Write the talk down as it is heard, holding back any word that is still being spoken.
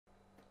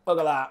Look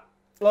at that.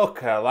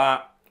 Look at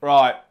that.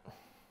 Right.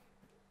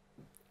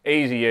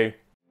 Easy you.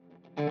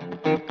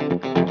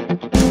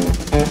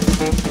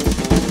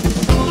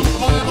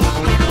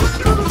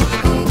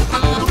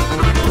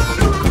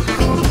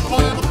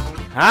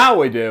 How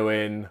we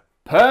doing?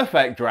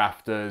 Perfect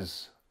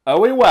drafters. Are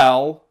we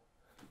well?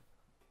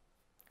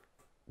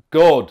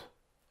 Good.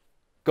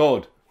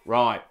 Good.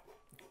 Right.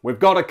 We've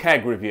got a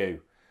keg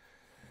review.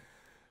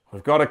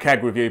 We've got a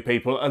keg review,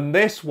 people. And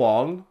this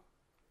one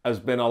has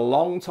been a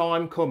long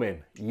time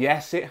coming.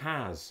 Yes, it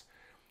has.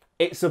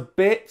 It's a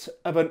bit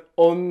of an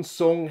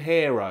unsung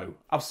hero.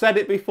 I've said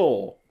it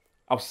before.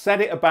 I've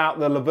said it about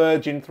the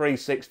Virgin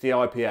 360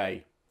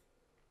 IPA.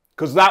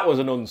 Because that was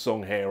an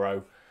unsung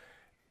hero.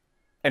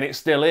 And it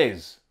still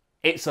is.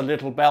 It's a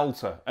little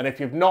belter. And if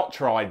you've not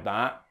tried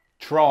that,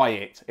 try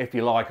it if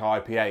you like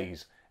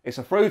IPAs. It's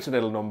a fruity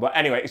little number.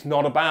 Anyway, it's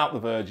not about the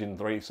Virgin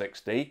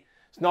 360.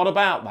 It's not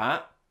about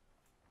that.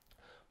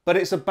 But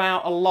it's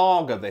about a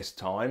lager this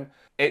time.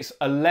 It's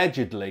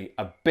allegedly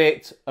a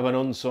bit of an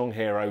unsung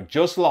hero,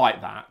 just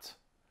like that.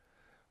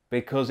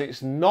 Because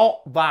it's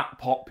not that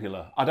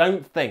popular, I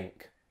don't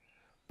think.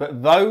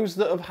 But those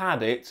that have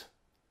had it,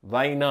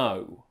 they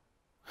know.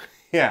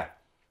 Yeah,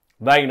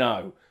 they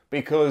know.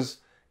 Because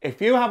if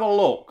you have a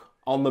look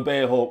on the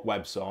Beer Hawk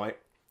website,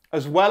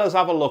 as well as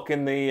have a look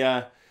in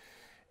the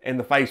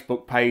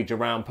Facebook page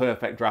around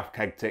Perfect Draft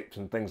keg tips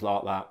and things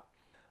like that,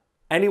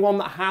 anyone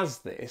that has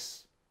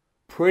this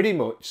pretty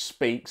much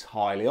speaks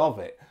highly of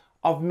it.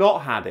 I've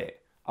not had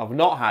it. I've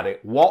not had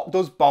it. What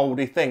does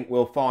Baldy think?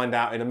 We'll find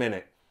out in a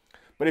minute.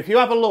 But if you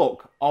have a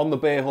look on the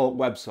Beer Hawk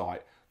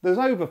website, there's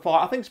over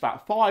I think it's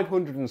about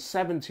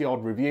 570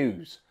 odd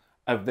reviews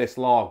of this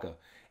lager.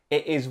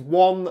 It is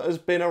one that has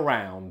been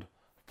around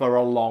for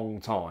a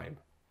long time.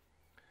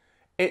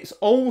 It's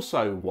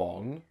also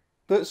one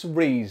that's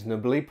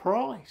reasonably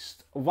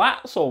priced.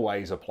 That's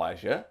always a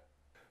pleasure.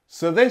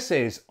 So this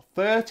is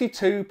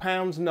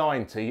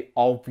 £32.90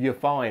 of your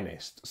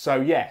finest. So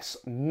yes,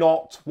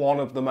 not one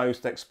of the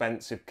most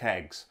expensive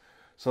kegs.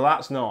 So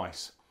that's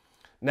nice.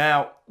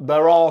 Now,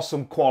 there are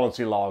some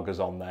quality lagers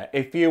on there.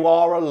 If you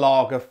are a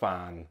lager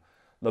fan,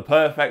 the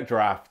Perfect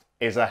Draft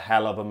is a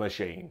hell of a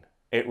machine.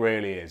 It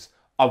really is.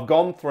 I've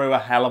gone through a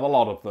hell of a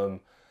lot of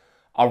them.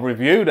 I've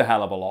reviewed a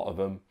hell of a lot of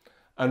them.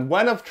 And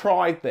when I've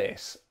tried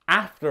this,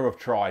 after I've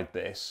tried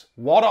this,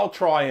 what I'll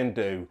try and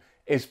do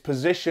is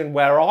position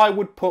where I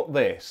would put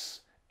this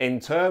in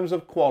terms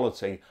of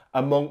quality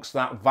amongst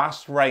that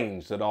vast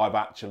range that I've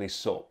actually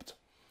supped.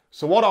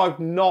 So what I've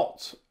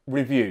not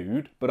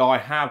reviewed, but I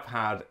have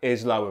had,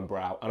 is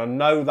Lowenbrau, and I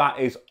know that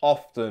is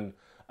often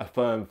a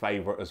firm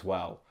favourite as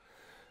well.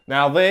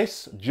 Now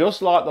this,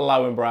 just like the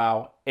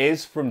Lowenbrau,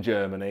 is from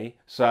Germany,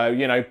 so,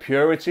 you know,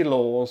 purity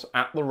laws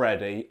at the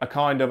ready, a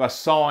kind of a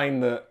sign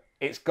that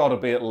it's got to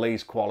be at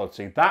least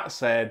quality. That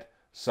said,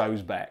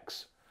 so's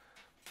Beck's.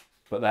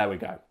 But there we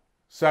go.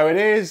 So it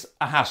is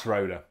a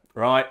Hasseroder,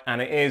 right?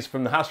 And it is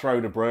from the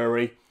Hasseroder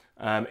brewery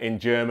in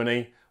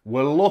Germany.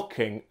 We're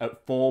looking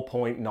at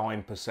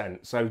 4.9%.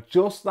 So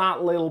just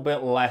that little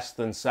bit less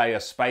than, say, a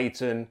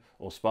Spaten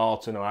or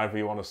Spartan, or however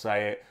you want to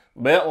say it.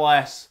 A bit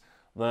less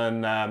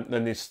than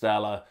the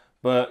Stella.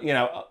 But, you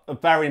know,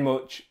 very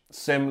much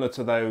similar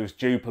to those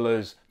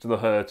Jupilers, to the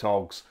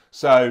Hertogs.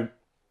 So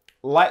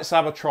let's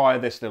have a try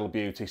of this little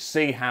beauty,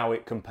 see how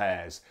it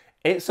compares.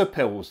 It's a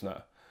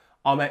Pilsner.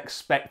 I'm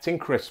expecting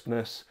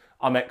crispness.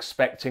 I'm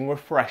expecting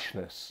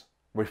refreshness.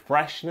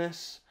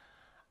 Refreshness?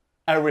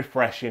 A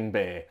refreshing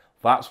beer.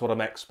 That's what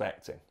I'm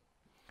expecting.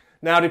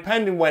 Now,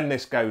 depending when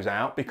this goes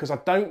out, because I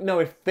don't know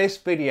if this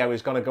video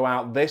is going to go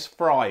out this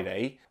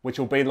Friday, which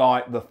will be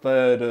like the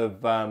 3rd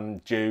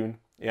of June,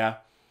 yeah?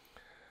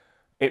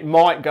 It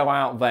might go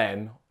out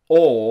then,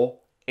 or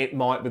it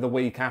might be the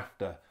week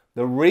after.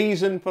 The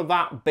reason for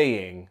that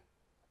being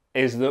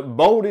is that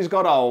Baldy's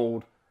got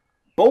old.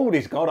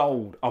 Baldy's got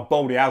old. Oh,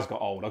 Baldy has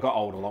got old. I got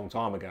old a long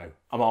time ago.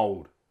 I'm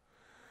old.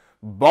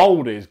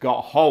 Baldy's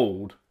got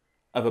hold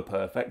of a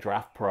Perfect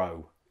Draft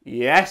Pro.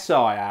 Yes,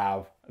 I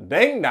have.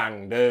 Ding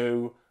dang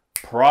do.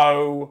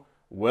 Pro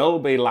will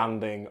be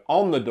landing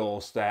on the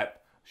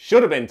doorstep.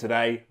 Should have been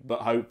today,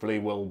 but hopefully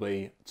will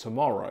be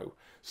tomorrow.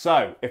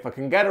 So, if I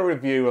can get a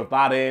review of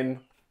that in,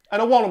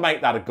 and I want to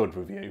make that a good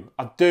review.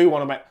 I do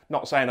want to make,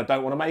 not saying I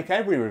don't want to make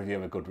every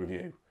review a good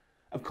review.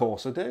 Of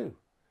course I do.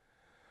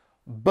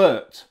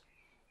 But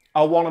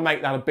I want to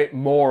make that a bit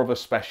more of a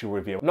special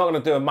review. I'm not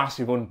going to do a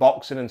massive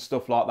unboxing and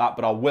stuff like that,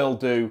 but I will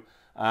do,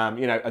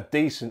 you know, a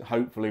decent,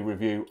 hopefully,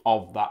 review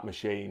of that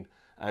machine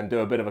and do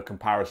a bit of a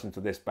comparison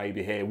to this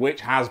baby here,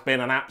 which has been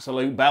an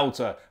absolute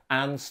belter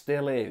and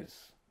still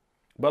is.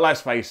 But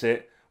let's face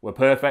it, we're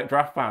Perfect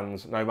Draft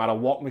fans, no matter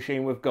what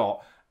machine we've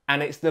got,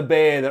 and it's the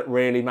beer that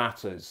really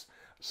matters.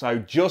 So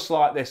just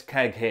like this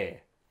keg here,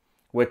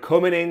 we're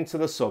coming into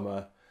the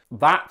summer.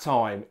 That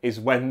time is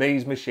when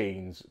these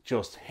machines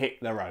just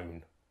hit their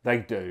own. They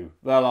do.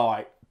 They're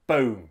like,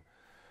 boom.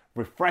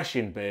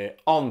 Refreshing beer,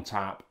 on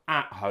tap,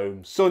 at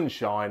home, sun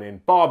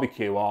shining,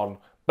 barbecue on,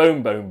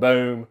 boom, boom,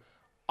 boom.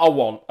 I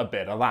want a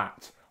bit of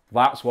that.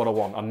 That's what I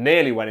want. I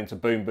nearly went into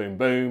boom, boom,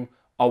 boom.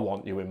 I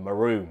want you in my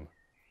room.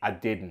 I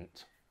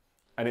didn't.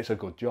 And it's a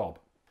good job.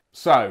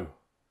 So,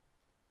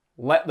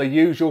 let the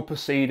usual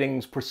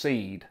proceedings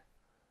proceed.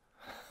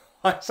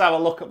 Let's have a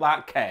look at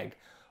that keg.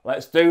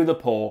 Let's do the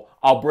pour.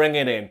 I'll bring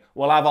it in.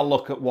 We'll have a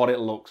look at what it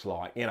looks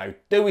like. You know,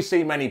 do we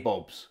see many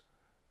bubs?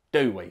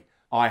 Do we?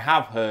 I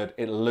have heard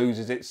it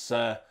loses its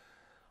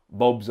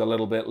bubs a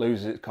little bit,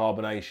 loses its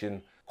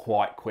carbonation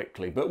quite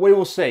quickly. But we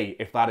will see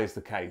if that is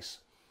the case.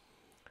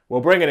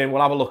 We'll bring it in.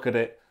 We'll have a look at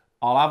it.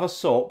 I'll have a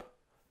sup.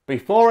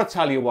 Before I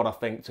tell you what I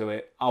think to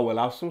it, I will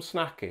have some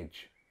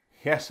snackage.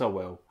 Yes, I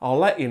will. I'll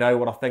let you know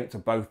what I think to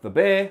both the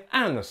beer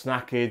and the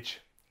snackage.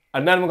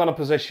 And then I'm going to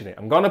position it.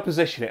 I'm going to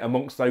position it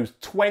amongst those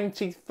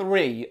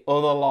 23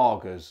 other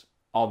lagers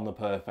on the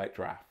Perfect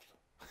Draft.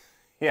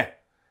 Yeah.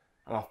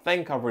 And I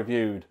think I've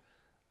reviewed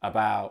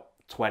about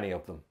 20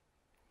 of them.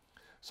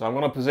 So I'm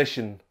going to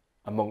position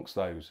amongst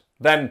those.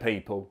 Then,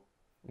 people,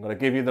 I'm going to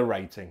give you the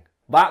rating.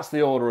 That's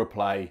the order of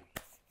play.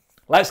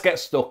 Let's get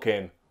stuck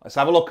in. Let's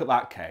have a look at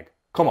that keg.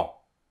 Come on.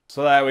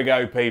 So there we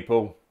go,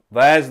 people.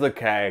 There's the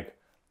keg.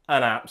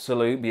 An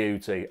absolute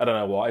beauty. I don't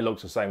know what, it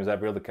looks the same as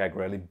every other keg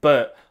really,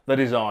 but the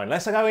design.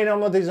 Let's go in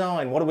on the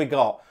design. What do we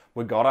got?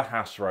 We've got a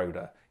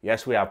Hasseroder.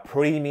 Yes, we have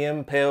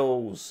premium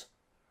pills.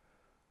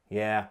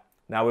 Yeah.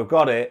 Now we've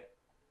got it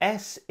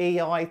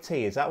SEIT.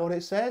 Is that what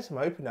it says? I'm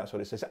hoping that's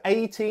what it says.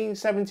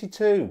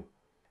 1872.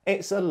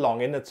 It's a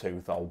long in the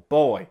tooth old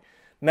boy.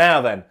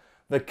 Now then,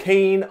 the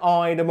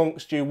keen-eyed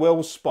amongst you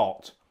will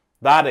spot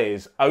that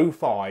is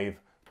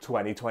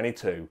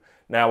 05/2022.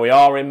 Now we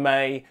are in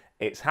May.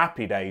 It's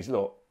happy days.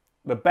 Look.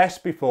 The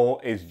best before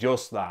is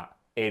just that.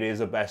 It is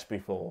a best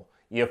before.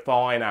 You're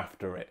fine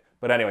after it.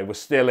 But anyway, we're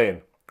still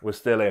in. We're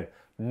still in.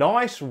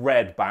 Nice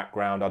red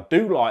background. I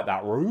do like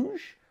that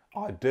rouge.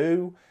 I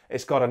do.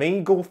 It's got an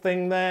eagle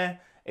thing there.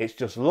 It's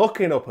just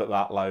looking up at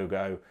that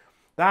logo.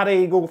 That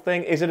eagle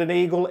thing, is it an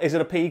eagle? Is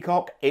it a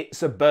peacock?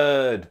 It's a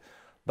bird.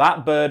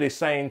 That bird is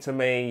saying to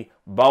me,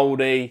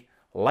 Boldy,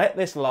 let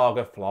this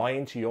lager fly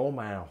into your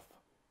mouth.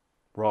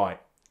 Right.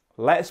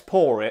 Let's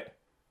pour it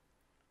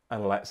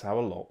and let's have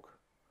a look.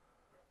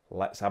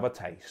 Let's have a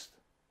taste.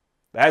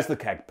 There's the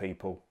keg,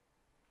 people.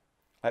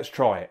 Let's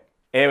try it.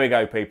 Here we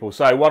go, people.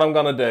 So what I'm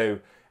going to do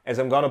is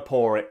I'm going to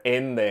pour it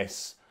in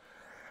this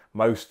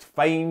most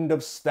famed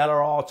of Stella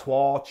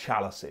Artois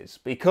chalices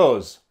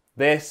because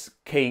this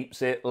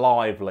keeps it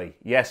lively.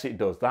 Yes, it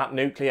does. That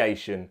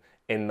nucleation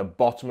in the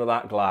bottom of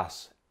that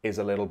glass is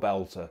a little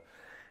belter.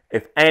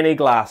 If any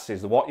glass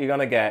is what you're going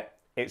to get,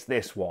 it's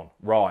this one.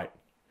 Right.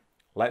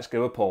 Let's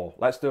do a pour.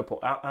 Let's do a pour.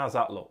 How's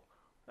that look?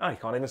 Oh, you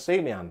can't even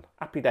see me hand.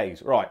 Happy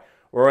days. Right,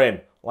 we're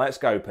in. Let's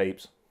go,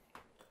 peeps.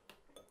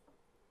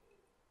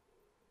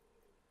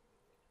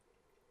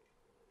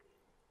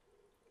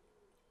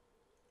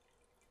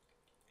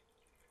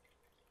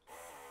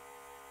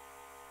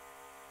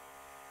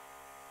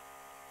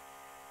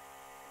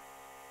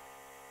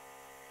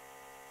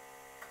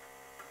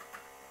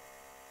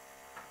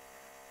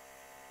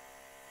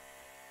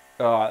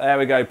 All right, there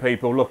we go,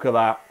 people. Look at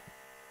that.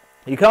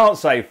 You can't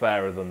say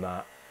fairer than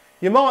that.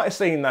 You might have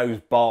seen those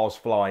bars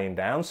flying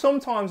down.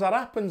 Sometimes that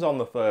happens on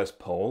the first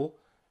pull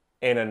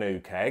in a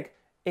new keg.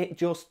 It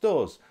just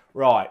does.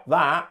 Right,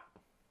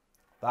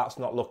 that's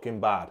not looking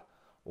bad.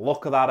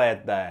 Look at that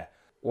head there.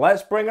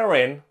 Let's bring her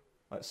in.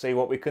 Let's see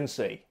what we can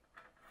see.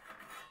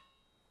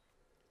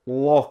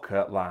 Look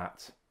at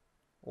that.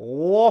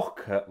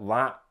 Look at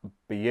that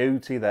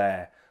beauty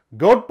there.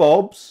 Good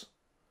bubs.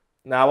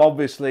 Now,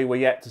 obviously, we're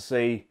yet to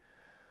see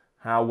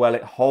how well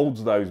it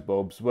holds those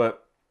bubs,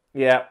 but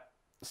yeah,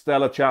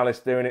 Stella Chalice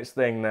doing its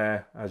thing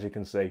there, as you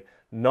can see.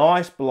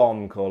 Nice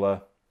blonde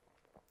colour.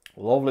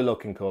 Lovely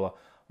looking colour.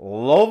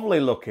 Lovely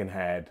looking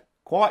head.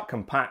 Quite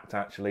compact,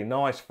 actually.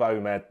 Nice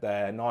foam head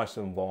there. Nice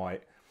and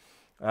white.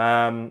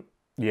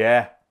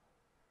 Yeah.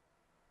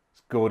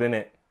 It's good, isn't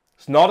it?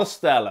 It's not a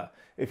Stella.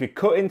 If you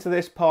cut into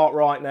this part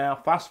right now,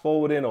 fast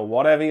forwarding or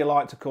whatever you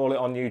like to call it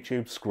on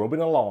YouTube,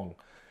 scrubbing along.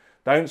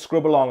 Don't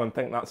scrub along and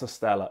think that's a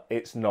Stella.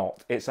 It's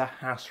not. It's a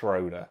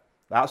Hasseroder.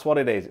 That's what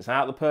it is. It's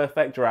out of the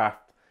Perfect Draft.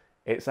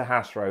 It's a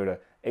Hasseroder.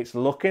 It's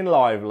looking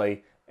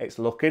lively. It's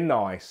looking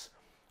nice.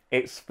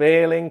 It's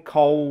feeling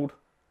cold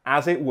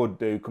as it would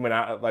do coming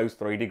out at those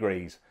 3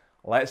 degrees.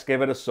 Let's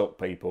give it a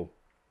sup, people.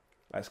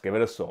 Let's give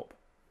it a sup.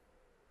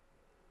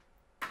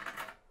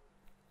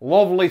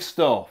 Lovely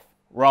stuff.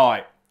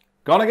 Right.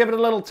 Gonna give it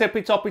a little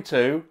tippy toppy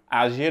too,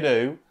 as you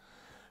do.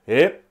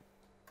 Yep.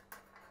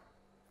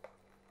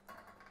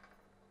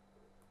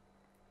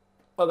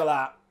 Look at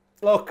that.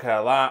 Look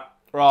at that.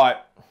 Right.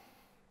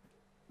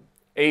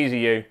 Easy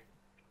you.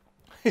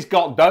 It's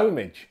got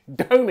domage.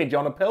 Domage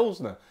on a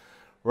Pilsner.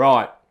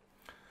 Right.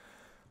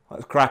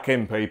 Let's crack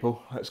in,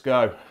 people. Let's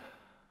go.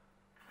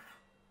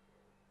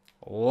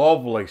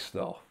 Lovely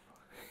stuff.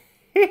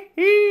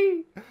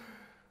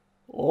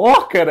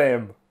 Look at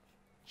him.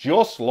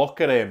 Just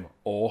look at him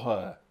or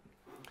her.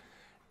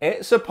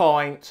 It's a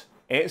pint.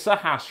 It's a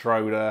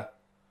Hasseroder.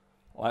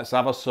 Let's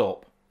have a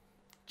sup.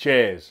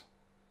 Cheers.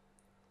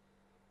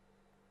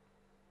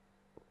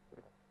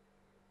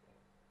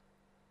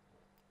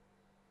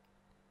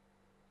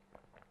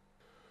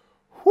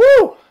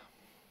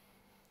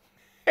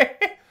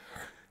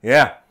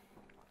 Yeah.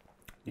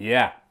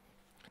 Yeah.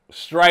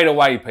 Straight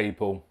away,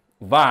 people,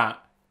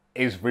 that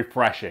is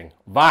refreshing.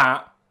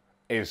 That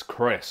is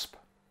crisp.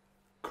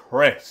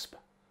 Crisp.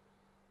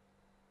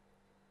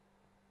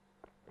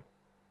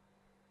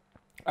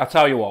 I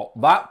tell you what,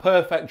 that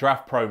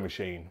PerfectDraft Pro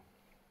machine,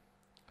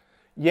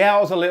 yeah,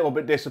 I was a little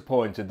bit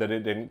disappointed that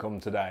it didn't come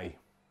today.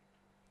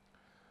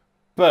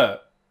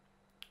 But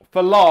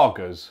for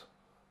lagers,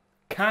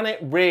 can it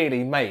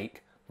really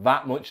make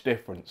that much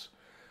difference?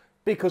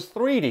 Because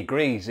 3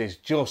 degrees is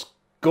just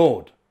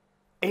good.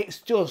 It's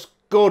just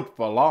good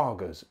for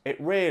lagers. It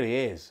really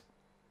is.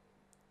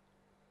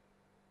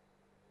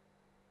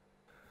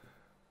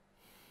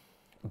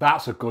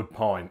 That's a good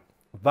point.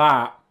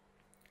 That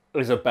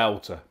is a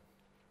belter.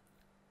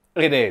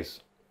 It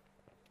is.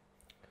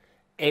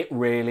 It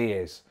really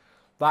is.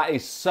 That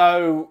is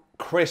so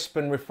crisp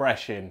and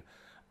refreshing.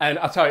 And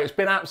I tell you, it's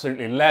been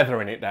absolutely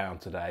leathering it down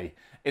today.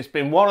 It's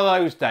been one of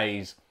those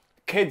days,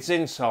 kids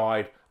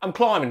inside. I'm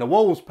climbing the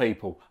walls,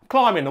 people. I'm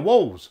climbing the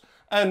walls.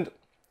 And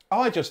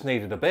I just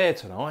needed a beer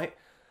tonight.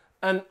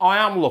 And I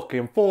am lucky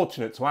and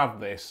fortunate to have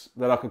this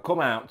that I could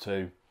come out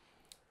to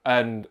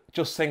and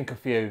just sink a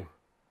few.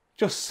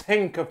 Just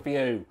sink a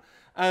few.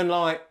 And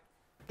like,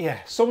 yeah,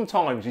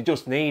 sometimes you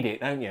just need it,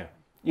 don't you?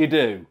 You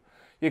do.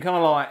 You're kind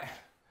of like,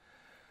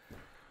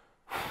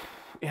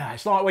 yeah,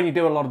 it's like when you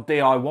do a lot of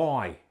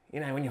DIY, you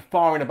know, when you're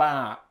firing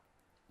about,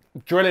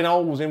 drilling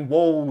holes in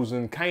walls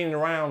and caning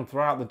around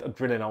throughout the,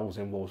 drilling holes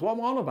in walls. What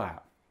am I on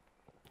about?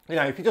 You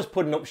know, if you're just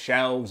putting up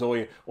shelves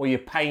or you're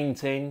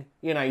painting,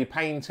 you know, you're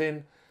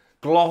painting,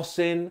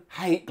 glossing,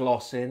 hate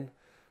glossing.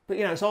 But,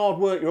 you know, it's hard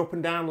work. You're up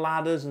and down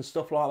ladders and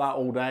stuff like that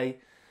all day.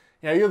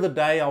 You know, the other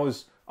day I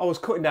was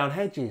cutting down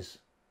hedges.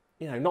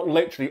 You know, not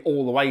literally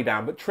all the way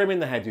down, but trimming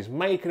the hedges,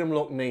 making them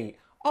look neat.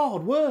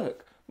 Hard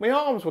work. My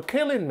arms were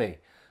killing me.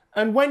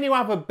 And when you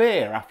have a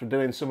beer after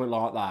doing something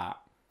like that,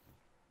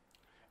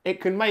 it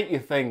can make you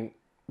think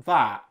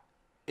that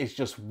is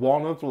just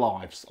one of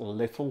life's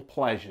little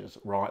pleasures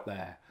right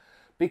there.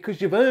 Because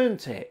you've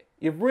earned it.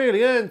 You've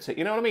really earned it.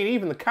 You know what I mean?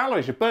 Even the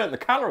calories, you burnt the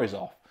calories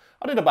off.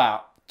 I did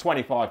about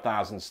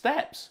 25,000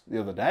 steps the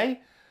other day.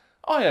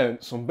 I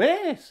earned some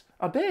beers.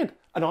 I did.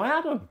 And I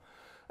had them.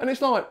 And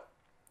it's like,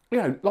 you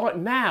know, like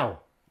now,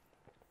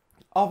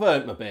 I've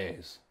earned my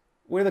beers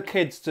with the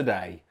kids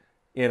today,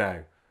 you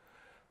know,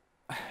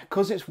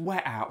 because it's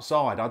wet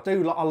outside.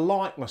 I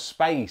like my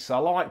space. I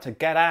like to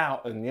get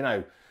out and, you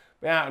know,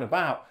 be out and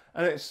about.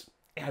 And it's,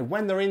 you know,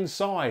 when they're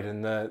inside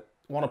and they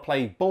want to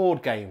play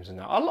board games and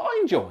that, I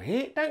enjoy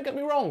it, don't get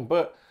me wrong,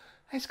 but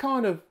it's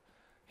kind of,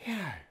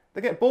 yeah,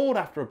 they get bored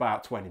after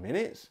about 20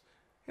 minutes.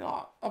 You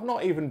know, I've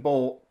not even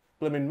bought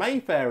blooming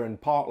Mayfair and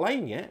Park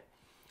Lane yet.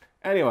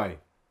 Anyway,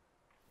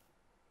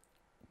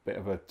 bit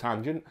of a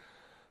tangent.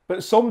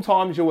 But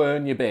sometimes you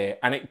earn your beer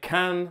and it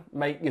can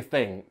make you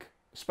think,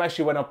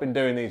 especially when I've been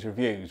doing these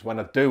reviews, when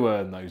I do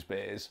earn those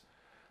beers,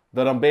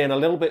 that I'm being a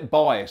little bit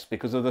biased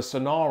because of the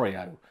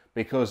scenario,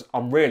 because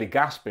I'm really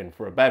gasping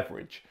for a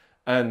beverage.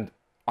 And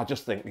I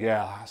just think,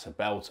 yeah, that's a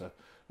belter.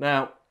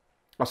 Now,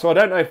 so I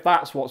don't know if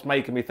that's what's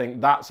making me think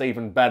that's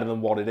even better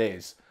than what it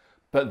is,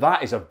 but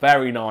that is a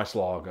very nice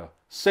lager.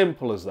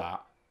 Simple as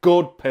that.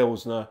 Good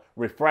Pilsner,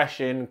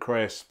 refreshing,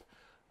 crisp,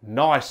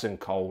 nice and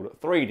cold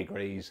at 3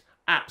 degrees,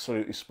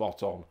 absolutely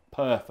spot on,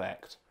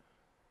 perfect.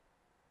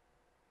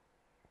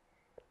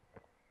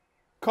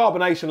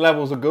 Carbonation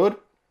levels are good.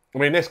 I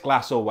mean, this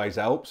glass always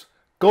helps.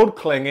 Good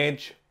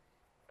clingage,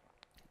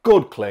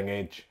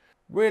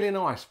 really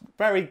nice,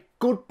 very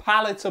good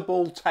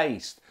palatable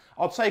taste.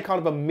 I'd say kind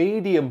of a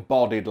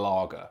medium-bodied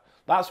lager.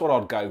 That's what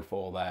I'd go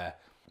for there.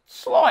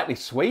 Slightly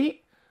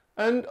sweet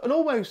and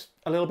almost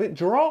a little bit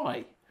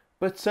dry,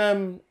 but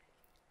you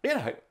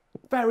know,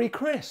 very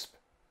crisp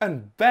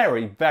and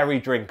very, very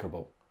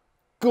drinkable.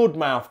 Good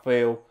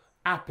mouthfeel,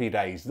 happy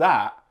days.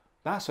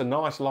 That's a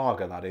nice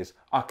lager, that is.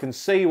 I can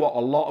see what a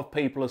lot of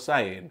people are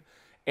saying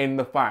in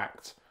the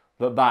fact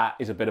that that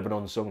is a bit of an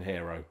unsung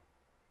hero.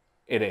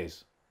 It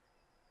is.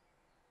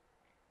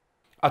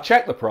 I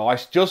checked the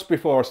price just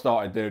before I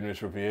started doing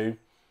this review,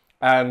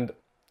 and,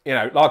 you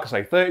know, like I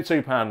say,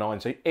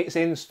 £32.90. It's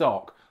in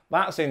stock.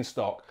 That's in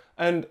stock.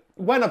 And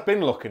when I've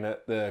been looking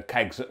at the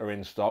kegs that are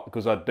in stock,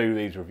 because I do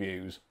these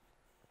reviews,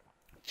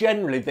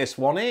 generally this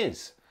one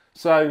is.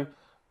 So,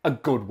 a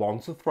good one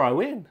to throw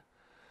in.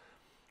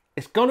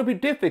 It's going to be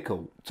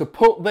difficult to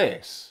put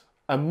this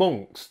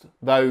amongst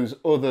those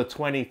other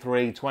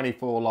 23,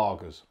 24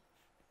 lagers.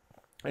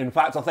 In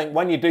fact, I think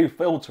when you do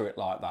filter it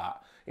like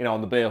that, you know,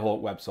 on the Beer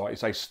Hawk website, you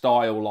say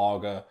style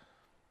lager,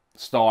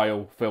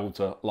 style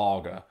filter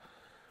lager.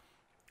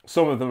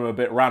 Some of them are a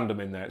bit random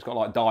in there. It's got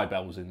like Die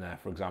Bells in there,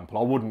 for example.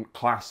 I wouldn't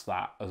class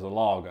that as a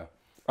lager.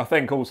 I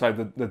think also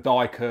the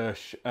Die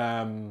Kirsch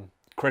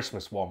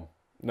Christmas one,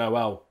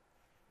 Noel,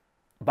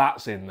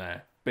 that's in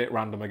there. Bit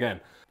random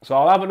again. So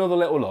I'll have another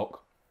little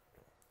look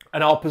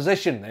and I'll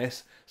position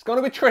this. It's going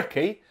to be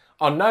tricky.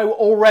 I know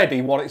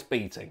already what it's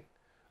beating.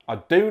 I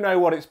do know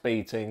what it's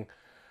beating.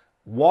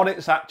 What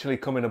it's actually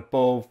coming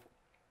above,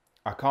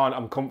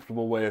 I'm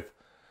comfortable with.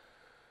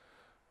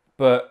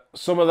 But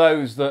some of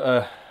those that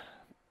are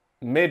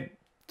mid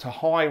to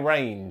high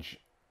range,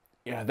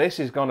 yeah, this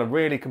is going to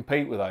really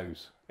compete with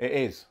those. It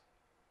is.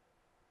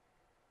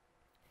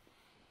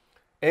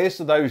 Here's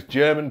to those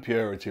German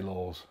purity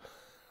laws.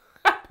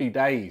 Happy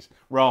days.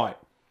 Right.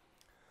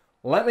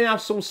 Let me have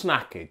some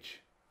snackage.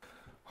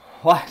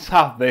 Let's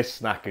have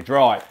this snackage.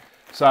 Right.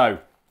 So,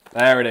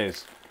 there it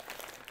is.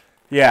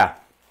 Yeah.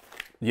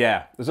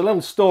 There's a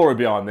little story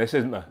behind this,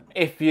 isn't there?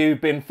 If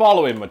you've been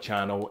following my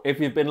channel, if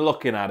you've been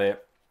looking at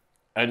it,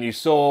 and you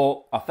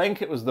saw, I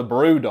think it was the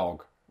Brewdog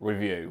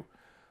review,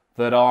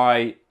 that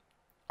I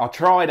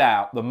tried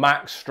out the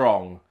Max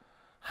Strong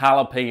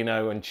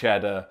jalapeno and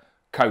cheddar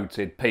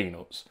coated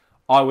peanuts.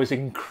 I was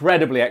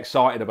incredibly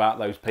excited about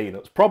those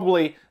peanuts.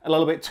 Probably a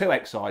little bit too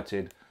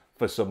excited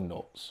for some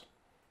nuts.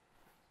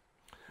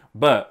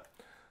 But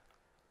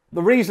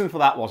the reason for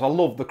that was I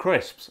love the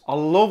crisps. I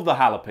love the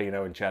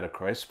jalapeno and cheddar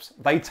crisps.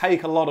 They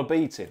take a lot of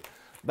beating.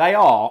 They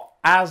are,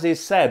 as is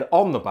said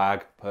on the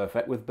bag,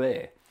 perfect with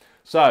beer.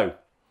 So,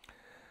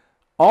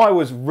 I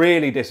was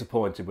really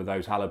disappointed with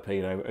those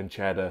jalapeno and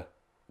cheddar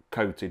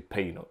coated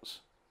peanuts.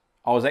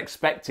 I was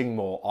expecting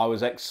more. I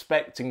was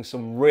expecting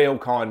some real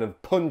kind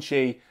of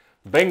punchy,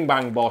 bing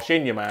bang bosh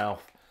in your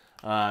mouth,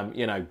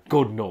 you know,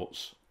 good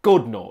nuts.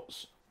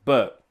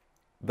 But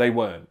they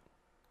weren't.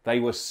 They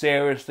were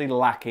seriously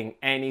lacking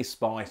any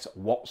spice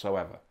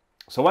whatsoever.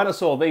 So when I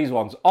saw these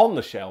ones on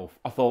the shelf,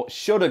 I thought,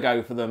 should I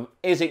go for them?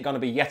 Is it going to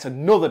be yet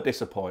another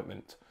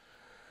disappointment?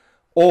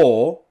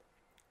 Or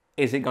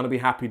is it going to be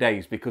happy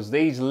days? Because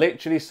these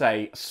literally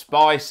say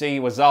spicy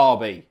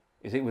wasabi.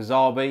 Is it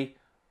wasabi?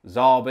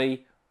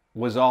 Zabi?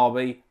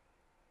 Wasabi?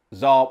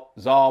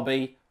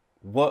 Zabi?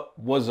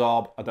 What?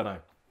 Wasab? I don't know.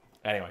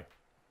 Anyway.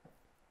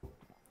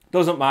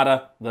 Doesn't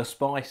matter. They're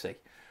spicy.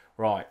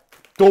 Right.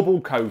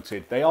 Double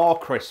coated. They are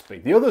crispy.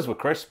 The others were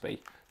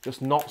crispy,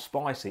 just not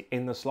spicy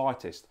in the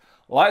slightest.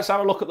 Let's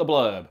have a look at the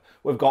blurb.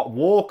 We've got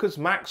Walker's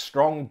Max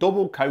Strong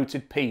double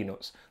coated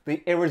peanuts.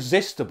 The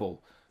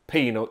irresistible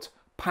peanut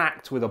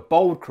packed with a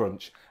bold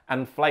crunch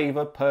and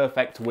flavour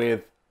perfect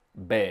with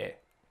beer.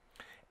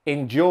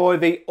 Enjoy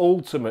the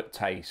ultimate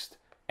taste.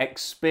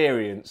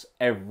 Experience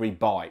every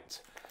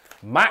bite.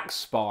 Max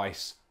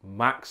spice,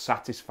 max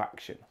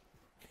satisfaction.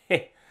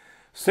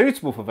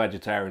 Suitable for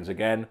vegetarians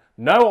again.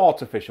 No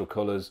artificial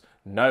colours,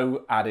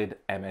 no added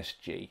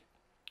MSG,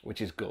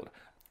 which is good.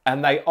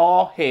 And they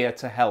are here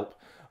to help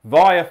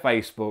via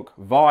Facebook,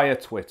 via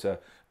Twitter,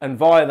 and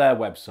via their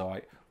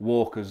website,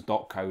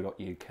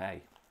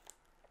 walkers.co.uk.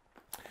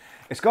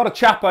 It's got a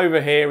chap over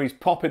here, he's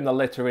popping the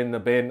litter in the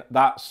bin.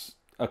 That's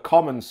a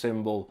common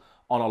symbol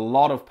on a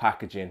lot of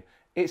packaging.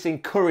 It's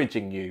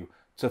encouraging you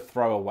to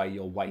throw away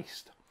your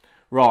waste.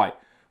 Right,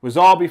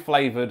 wasabi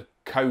flavoured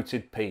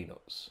coated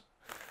peanuts.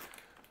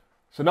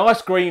 It's a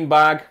nice green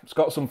bag. It's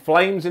got some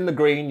flames in the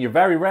green. You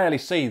very rarely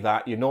see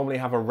that. You normally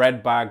have a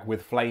red bag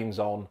with flames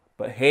on.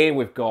 But here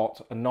we've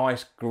got a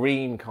nice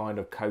green kind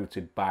of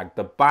coated bag.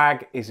 The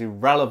bag is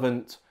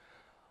irrelevant.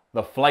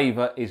 The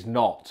flavour is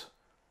not.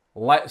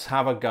 Let's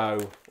have a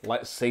go.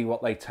 Let's see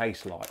what they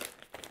taste like.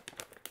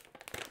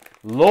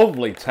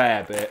 Lovely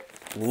tear bit.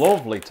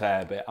 Lovely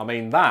tear bit. I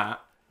mean,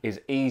 that is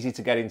easy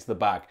to get into the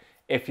bag.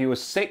 If you were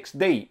 6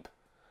 deep,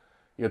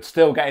 you'd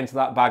still get into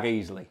that bag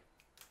easily.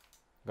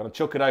 I'm going to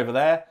chuck it over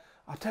there.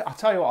 I'll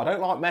tell you what, I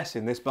don't like mess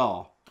in this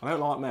bar. I don't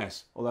like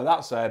mess. Although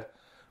that said,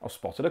 I've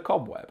spotted a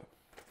cobweb.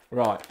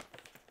 Right.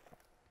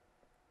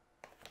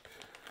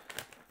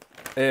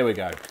 Here we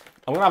go.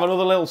 I'm going to have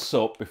another little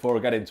sup before I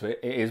get into it.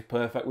 It is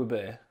perfect with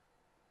beer.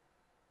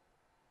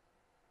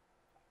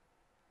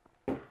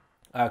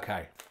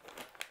 Okay.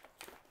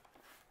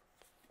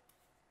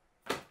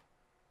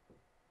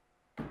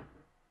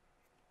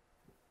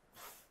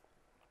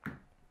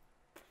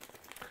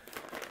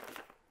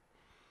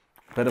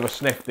 Bit of a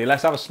snifty.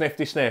 Let's have a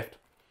snifty sniffed.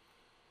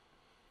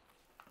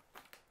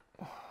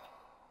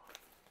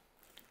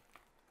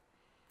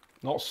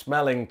 Not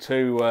smelling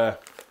too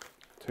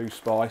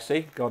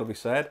spicy, got to be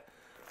said.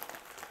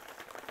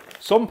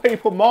 Some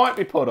people might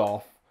be put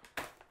off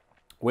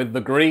with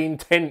the green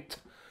tint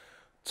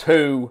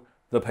to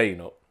the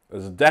peanut.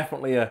 There's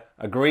definitely a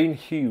green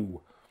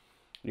hue.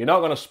 You're not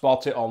going to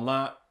spot it on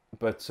that,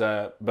 but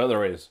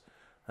there is.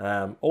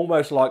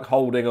 Almost like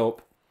holding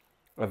up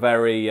a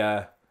very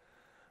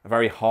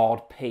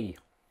hard pea,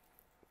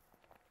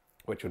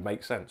 which would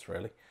make sense,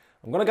 really.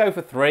 I'm going to go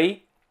for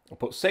 3. I'll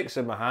put 6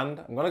 in my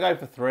hand. I'm going to go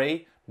for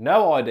 3.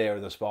 No idea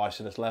of the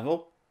spiciness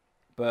level,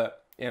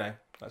 but, you know,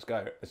 let's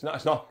go. It's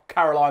not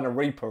Carolina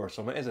Reaper or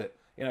something, is it?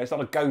 You know, it's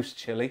not a ghost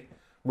chili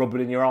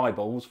rubbing in your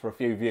eyeballs for a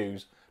few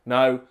views.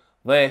 No,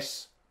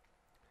 this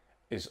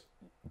is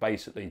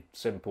basically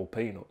simple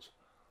peanuts.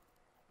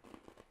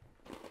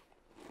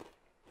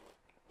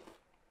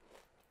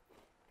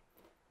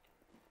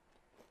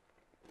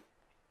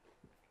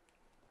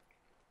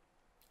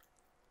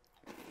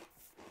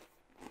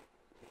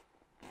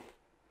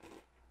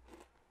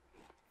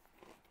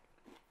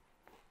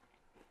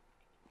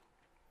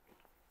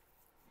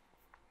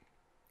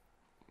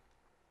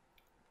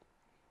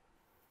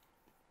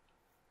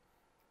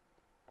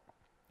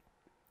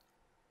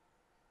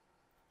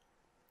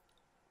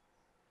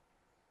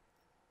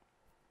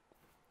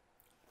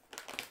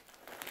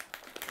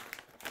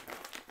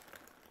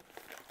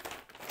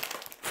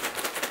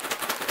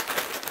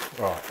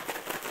 Right.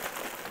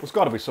 There's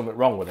got to be something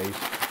wrong with these.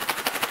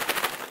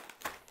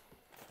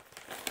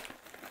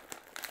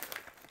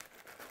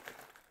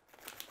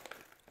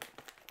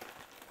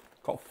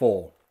 Got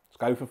 4. Let's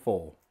go for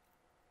 4.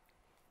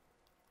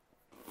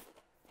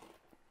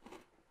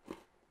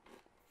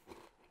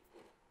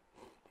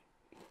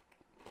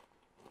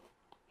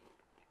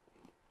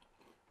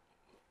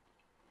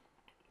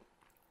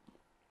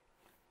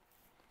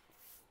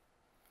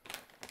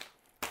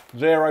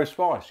 Zero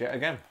spice yet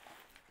again.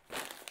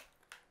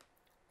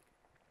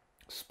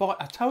 Spice,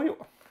 I tell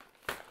you,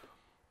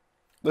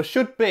 there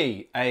should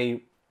be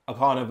a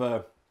kind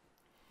of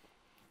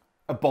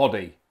a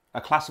body,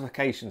 a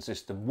classification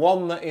system,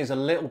 one that is a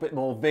little bit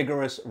more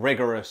vigorous,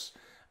 rigorous,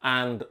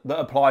 and that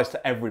applies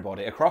to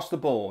everybody across the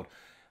board.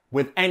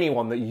 With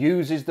anyone that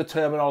uses the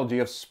terminology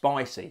of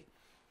spicy,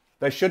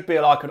 there should be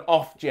like an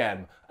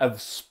off-gem of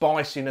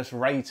spiciness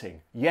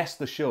rating. Yes,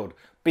 there should,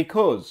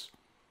 because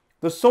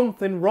there's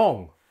something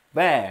wrong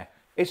there.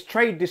 It's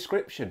trade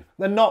description.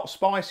 They're not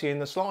spicy in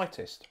the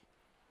slightest.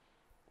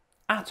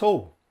 At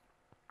all.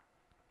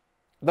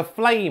 The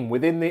flame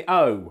within the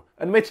O,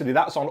 admittedly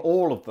that's on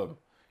all of them.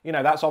 You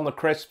know, that's on the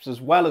crisps as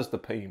well as the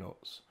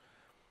peanuts.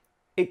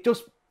 It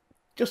just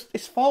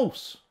it's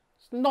false.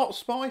 It's not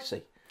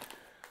spicy.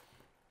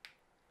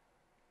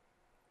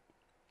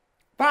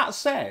 That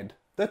said,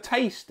 they're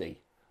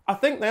tasty. I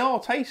think they are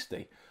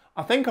tasty.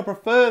 I think I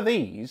prefer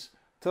these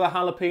to the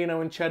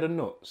jalapeno and cheddar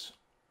nuts.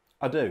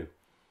 I do.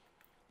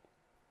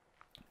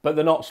 But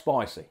they're not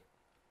spicy.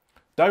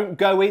 Don't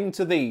go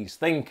into these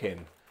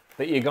thinking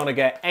that you're going to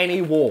get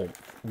any warmth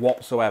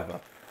whatsoever.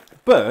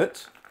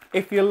 But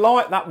if you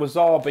like that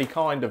wasabi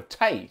kind of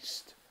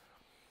taste,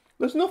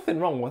 there's nothing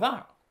wrong with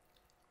that.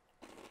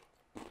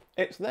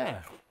 It's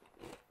there.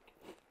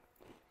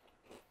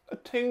 A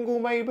tingle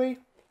maybe?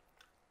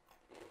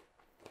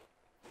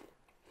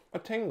 A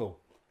tingle.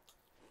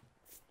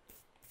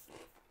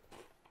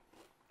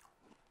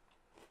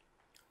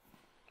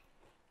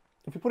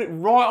 If you put it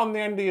right on the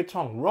end of your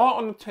tongue, right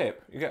on the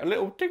tip, you get a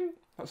little ding.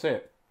 That's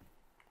it.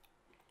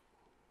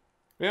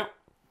 Yeah.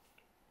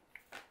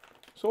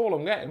 That's all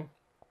I'm getting.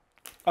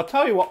 I'll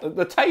tell you what,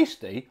 they're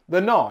tasty,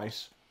 they're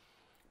nice,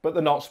 but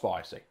they're not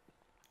spicy.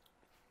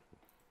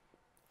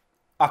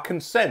 I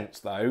can sense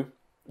though,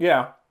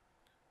 yeah,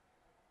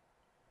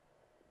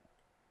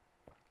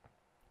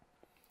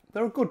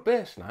 they're a good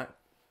beer snack.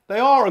 They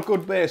are a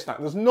good beer snack.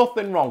 There's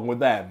nothing wrong with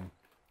them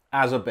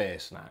as a beer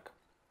snack.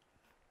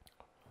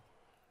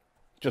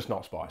 Just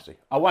not spicy.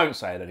 I won't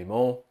say it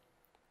anymore.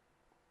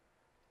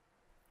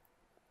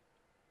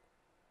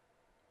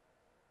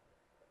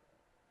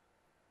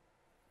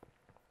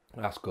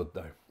 That's good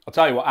though. I'll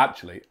tell you what,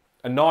 actually,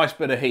 a nice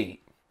bit of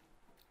heat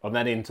and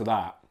then into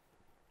that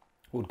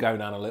would go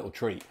down a little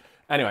treat.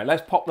 Anyway,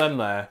 let's pop them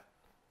there.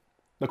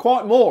 They're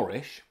quite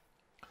Moorish.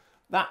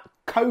 That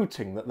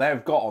coating that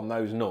they've got on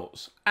those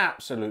nuts,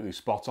 absolutely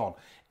spot on.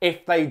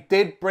 If they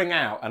did bring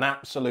out an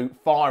absolute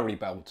fiery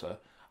belter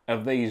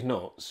of these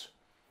nuts,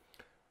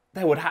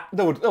 they would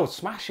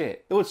smash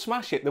it. They would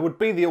smash it. They would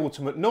be the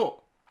ultimate nut.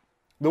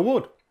 They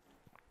would.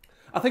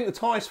 I think the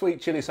Thai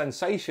Sweet Chili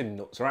Sensation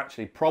nuts are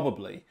actually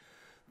probably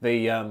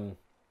the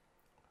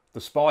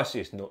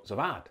spiciest nuts I've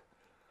had.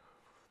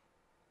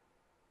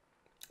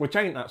 Which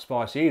ain't that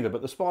spicy either,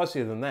 but they're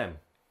spicier than them.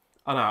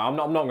 I know, I'm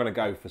not going to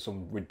go for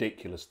some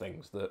ridiculous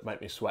things that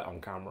make me sweat on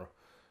camera.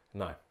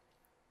 No.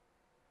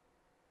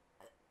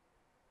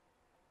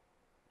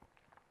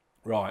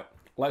 Right,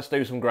 let's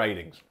do some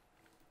gradings.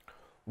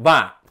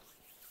 That,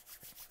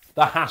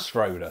 the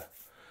Hasseroder,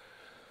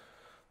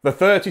 the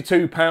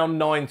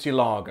 £32.90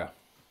 lager.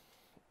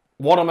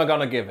 What am I going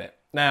to give it?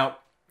 Now,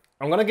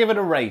 I'm going to give it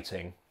a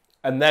rating,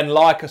 and then,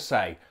 like I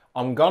say,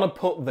 I'm going to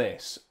put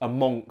this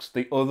amongst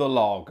the other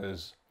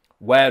lagers.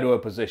 Where do I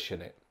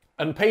position it?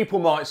 And people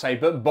might say,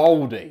 but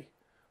Baldy,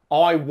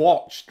 I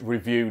watched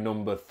review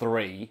number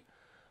 3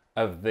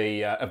 of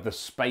the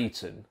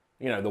Spaten,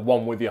 you know, the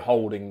one with you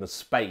holding the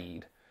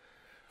spade,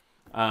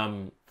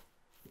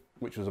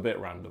 which was a bit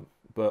random,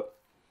 but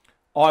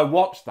I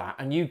watched that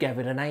and you gave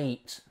it an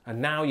 8,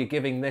 and now you're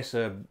giving this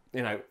a,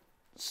 you know,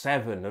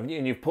 7,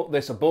 and you've put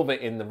this above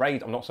it in the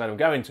rate. I'm not saying I'm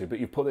going to, but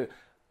you've put it.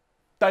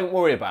 Don't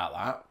worry about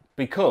that,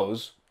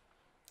 because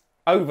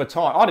over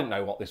time, I didn't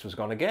know what this was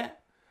going to get.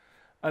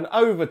 And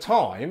over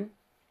time,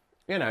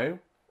 you know,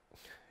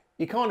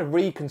 you kind of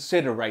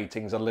reconsider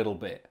ratings a little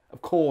bit.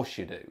 Of course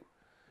you do.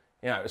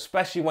 You know,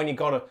 especially when you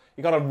gotta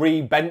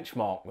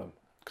re-benchmark them.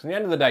 Because at the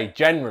end of the day,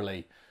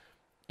 generally,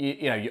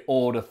 you know, you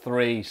order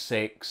 3,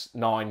 6,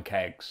 9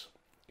 kegs.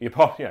 You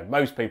probably, you know,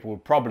 most people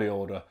would probably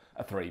order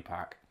a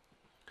 3-pack.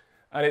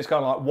 And it's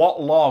kind of like,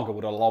 what lager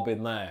would I lob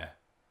in there?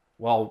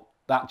 Well,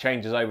 that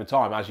changes over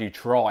time as you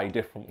try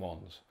different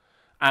ones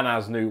and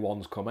as new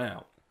ones come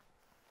out.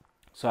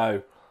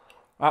 So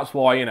that's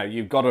why, you know,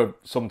 you've got to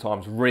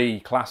sometimes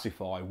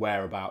reclassify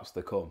whereabouts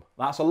they come.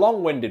 That's a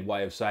long-winded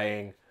way of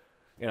saying,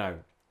 you know,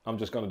 I'm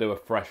just going to do a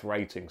fresh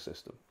rating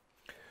system.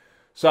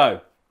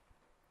 So,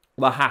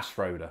 the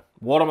Hasseroder.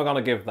 What am I going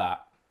to give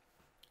that?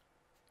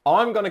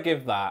 I'm going to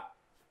give that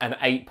an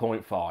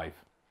 8.5.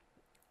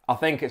 I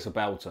think it's a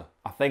belter.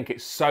 I think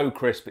it's so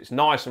crisp, it's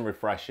nice and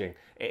refreshing.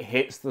 It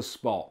hits the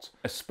spot,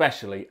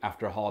 especially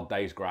after a hard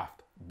day's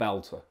graft.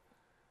 Belter.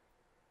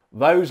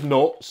 Those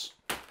nuts,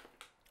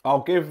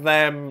 I'll give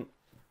them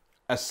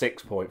a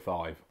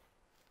 6.5.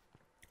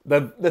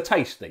 They're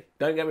tasty,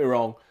 don't get me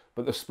wrong,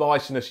 but the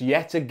spiciness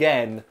yet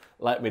again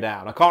let me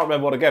down. I can't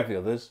remember what I gave the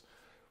others.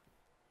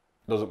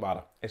 Doesn't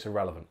matter, it's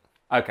irrelevant.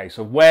 Okay,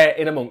 so where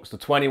in amongst the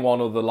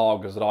 21 other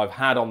lagers that I've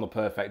had on the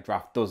Perfect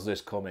Draft does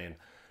this come in?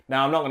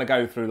 Now, I'm not going to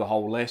go through the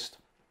whole list,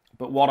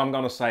 but what I'm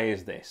going to say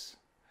is this.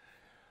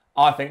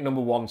 I think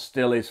number one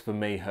still is for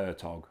me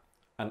Hertog.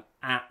 An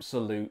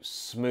absolute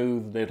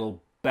smooth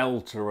little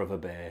belter of a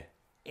beer.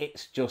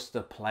 It's just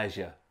a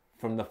pleasure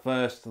from the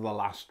first to the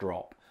last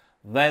drop.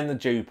 Then the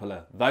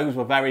Jupiler. Those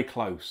were very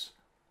close,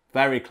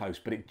 but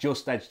it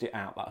just edged it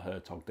out, that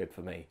Hertog did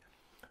for me.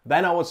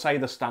 Then I would say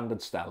the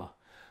Standard Stella.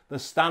 The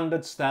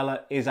Standard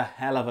Stella is a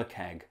hell of a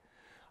keg.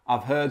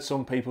 I've heard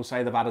some people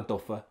say they've had a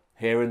duffer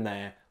here and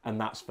there, and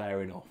that's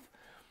fair enough.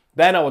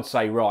 Then I would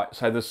say, right,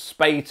 so the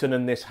Spaten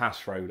and this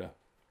Hasseroder.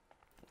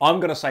 I'm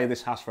going to say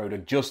this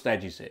Hasseroder just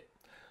edges it.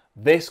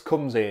 This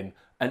comes in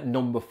at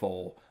number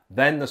 4,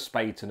 then the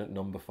Spaten at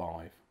number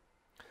 5.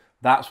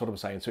 That's what I'm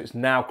saying. So it's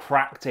now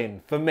cracked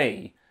in, for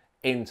me,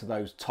 into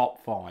those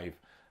top 5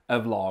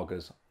 of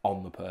lagers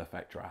on the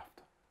Perfect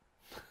Draft.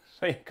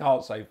 So you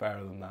can't say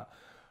fairer than that.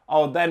 I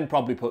would then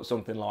probably put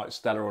something like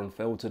Stella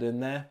Unfiltered in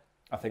there.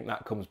 I think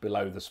that comes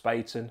below the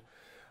Spaten.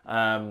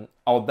 I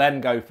would then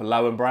go for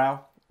Lowenbrow.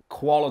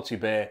 Quality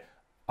beer.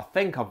 I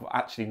think I've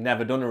actually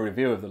never done a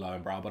review of the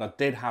Lowenbrow, but I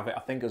did have it.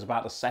 I think it was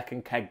about the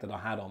second keg that I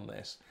had on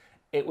this.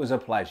 It was a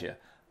pleasure.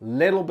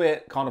 Little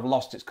bit kind of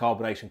lost its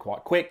carbonation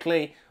quite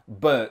quickly,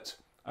 but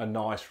a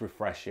nice,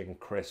 refreshing,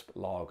 crisp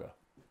lager.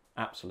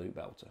 Absolute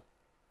belter.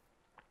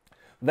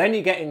 Then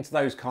you get into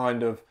those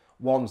kind of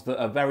ones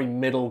that are very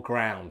middle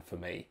ground for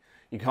me.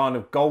 Your kind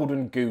of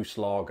Golden Goose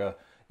lager,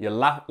 your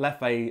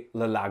Leffe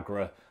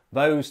Lalagra,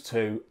 those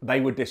two,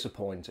 they were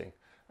disappointing.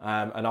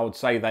 And I would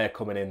say they're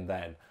coming in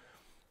then.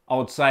 I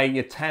would say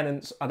your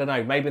Tennants, I don't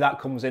know, maybe that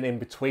comes in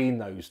between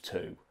those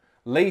two.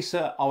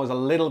 Lisa, I was a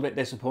little bit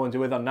disappointed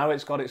with. I know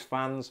it's got its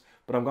fans,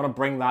 but I'm going to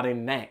bring that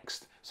in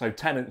next. So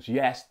Tennants,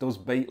 yes, does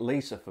beat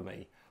Lisa for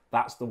me.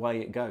 That's the way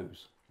it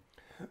goes.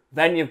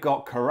 Then you've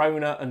got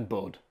Corona and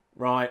Bud,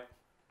 right?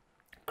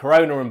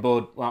 Corona and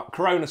Bud, well,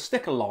 Corona,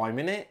 stick a lime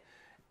in it.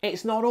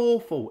 It's not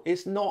awful.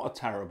 It's not a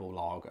terrible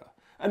lager.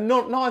 And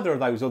neither of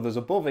those others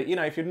above it. You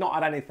know, if you've not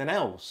had anything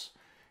else,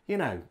 you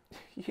know,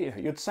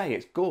 you'd say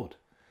it's good.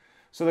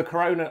 So the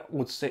Corona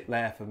would sit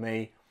there for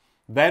me.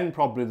 Then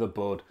probably the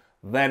Bud.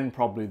 Then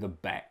probably the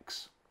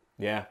Beck's.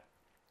 Yeah,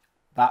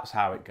 that's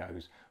how it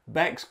goes.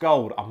 Beck's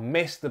Gold. I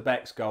missed the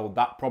Beck's Gold.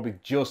 That probably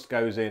just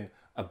goes in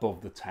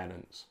above the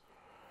Tennants.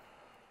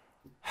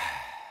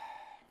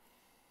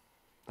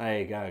 There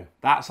you go.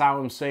 That's how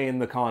I'm seeing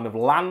the kind of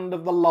land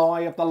of the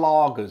lie of the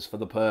lagers for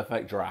the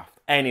Perfect Draft.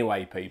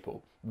 Anyway,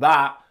 people,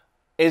 that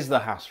is the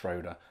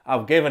Hasseroder.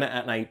 I've given it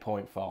an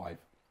 8.5.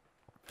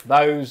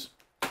 Those,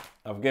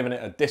 I've given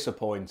it a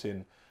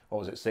disappointing, what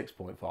was it,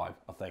 6.5,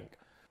 I think.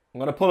 I'm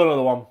going to pull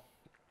another one.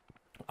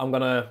 I'm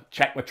going to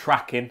check my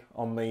tracking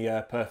on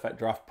the Perfect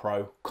Draft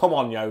Pro. Come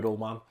on, Yodel,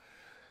 man.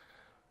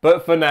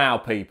 But for now,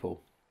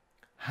 people,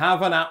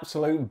 have an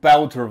absolute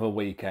belter of a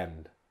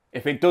weekend.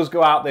 If it does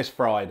go out this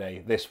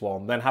Friday, this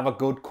one, then have a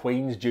good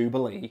Queen's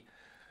Jubilee.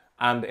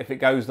 And if it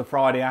goes the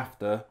Friday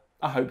after,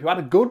 I hope you had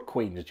a good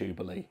Queen's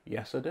Jubilee.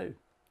 Yes, I do.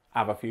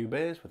 Have a few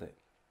beers with it.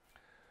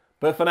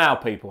 But for now,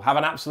 people, have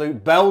an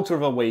absolute belter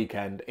of a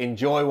weekend.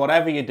 Enjoy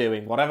whatever you're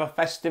doing, whatever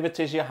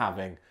festivities you're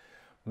having.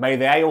 May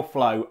the ale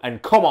flow,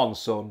 and come on,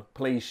 sun,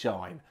 please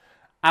shine.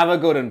 Have a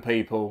good one,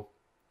 people.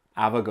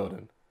 Have a good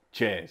one.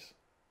 Cheers.